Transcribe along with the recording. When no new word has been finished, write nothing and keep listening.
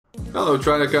Hello,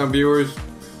 Trinacon viewers.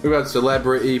 We've got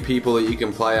celebrity people that you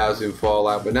can play as in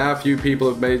Fallout, but now a few people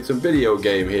have made some video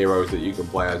game heroes that you can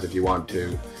play as if you want to.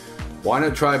 Why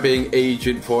not try being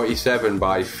Agent 47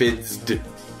 by Fizzed?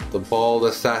 The bald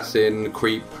assassin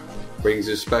creep brings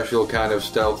a special kind of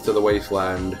stealth to the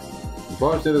wasteland.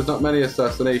 Unfortunately, there's not many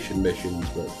assassination missions,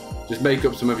 but just make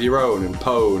up some of your own and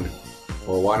pwn.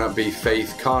 Or why not be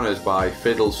Faith Connors by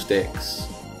Fiddlesticks?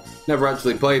 Never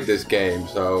actually played this game,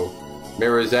 so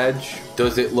Mirror's Edge,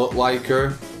 does it look like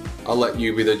her? I'll let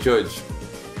you be the judge.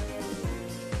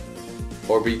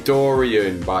 Or be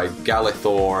Dorian by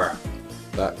Galithor,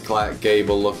 that Clark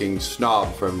Gable looking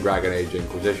snob from Dragon Age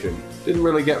Inquisition. Didn't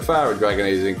really get far in Dragon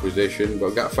Age Inquisition,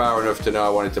 but got far enough to know I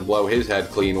wanted to blow his head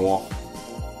clean off.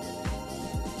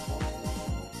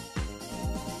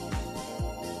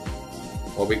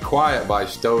 Or be Quiet by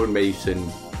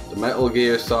Stonemason, the Metal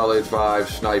Gear Solid 5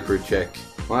 sniper chick.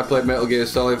 When I played Metal Gear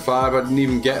Solid 5, I didn't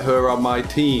even get her on my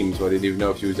team, so I didn't even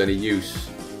know if she was any use.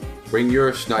 Bring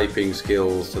your sniping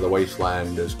skills to the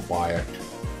wasteland as Quiet.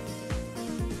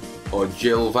 Or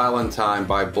Jill Valentine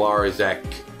by Blarzek.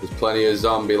 There's plenty of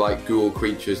zombie-like ghoul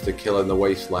creatures to kill in the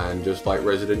wasteland, just like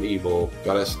Resident Evil.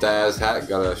 Got a Staz hat,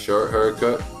 got a short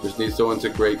haircut, just need someone to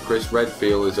create Chris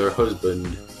Redfield as her husband.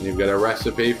 And you've got a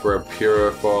recipe for a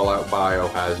pure Fallout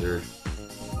biohazard.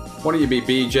 Why don't you be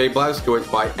BJ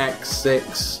Blazkowicz by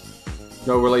X6?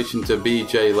 No relation to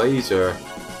BJ Laser.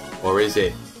 Or is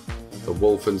it? The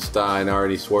Wolfenstein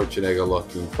Arnie Schwarzenegger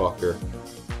looking fucker.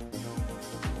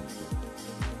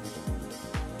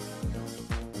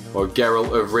 Or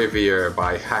Geralt of Rivia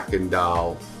by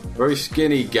Hackendall. Very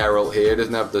skinny Geralt here,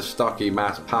 doesn't have the stocky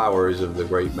mass powers of the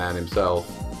great man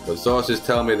himself. But sources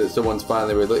tell me that someone's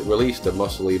finally released a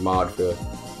muscly mod for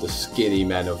the skinny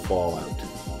men of Fallout.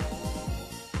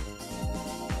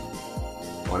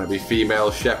 Want to be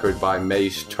Female Shepherd by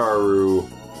Mace Taru.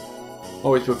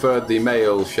 Always preferred the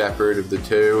male shepherd of the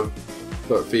two.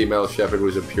 Thought Female Shepherd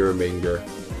was a pure minger.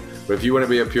 But if you want to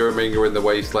be a pure minger in the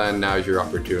wasteland, now's your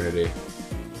opportunity.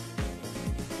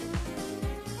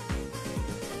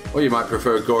 Or you might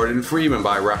prefer Gordon Freeman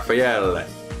by Raphael.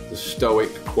 The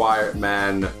stoic, quiet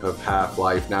man of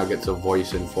Half-Life now gets a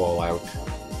voice in Fallout.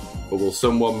 But will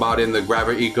someone mod in the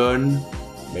gravity gun?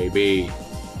 Maybe.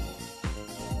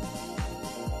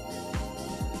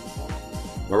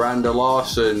 Miranda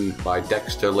Lawson by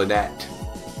Dexter Lynette.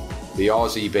 The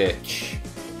Aussie bitch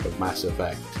of Mass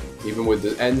Effect. Even with the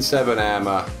N7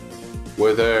 armor,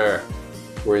 we're there.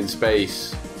 We're in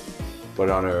space, but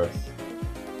on Earth.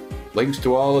 Links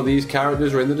to all of these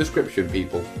characters are in the description,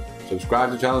 people.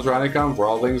 Subscribe to Channel Trinacon for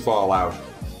all things Fallout.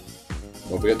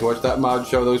 Don't forget to watch that mod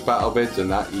show, those battle bids, and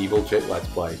that evil chick Let's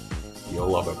Play. You'll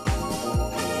love it.